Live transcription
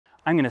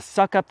I'm gonna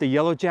suck up the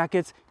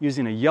Yellowjackets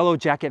using a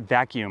Yellowjacket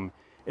vacuum.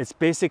 It's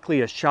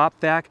basically a shop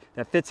vac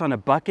that fits on a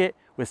bucket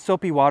with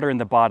soapy water in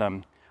the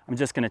bottom. I'm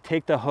just gonna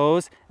take the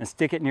hose and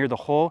stick it near the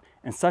hole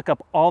and suck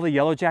up all the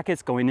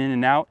Yellowjackets going in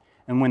and out.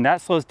 And when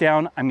that slows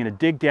down, I'm gonna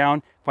dig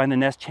down, find the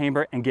nest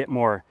chamber, and get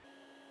more.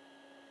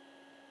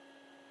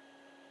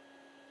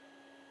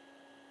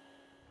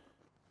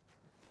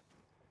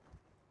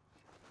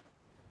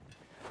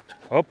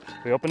 Oh,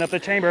 we open up the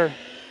chamber.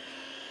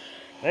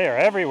 They are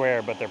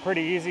everywhere, but they're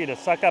pretty easy to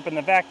suck up in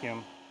the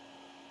vacuum.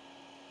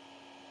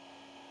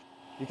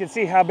 You can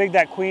see how big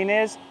that queen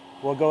is.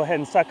 We'll go ahead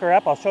and suck her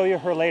up. I'll show you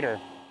her later.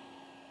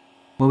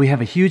 Well, we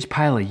have a huge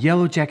pile of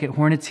Yellowjacket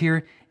hornets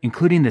here,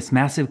 including this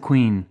massive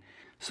queen.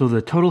 So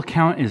the total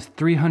count is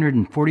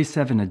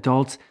 347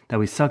 adults that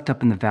we sucked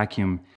up in the vacuum.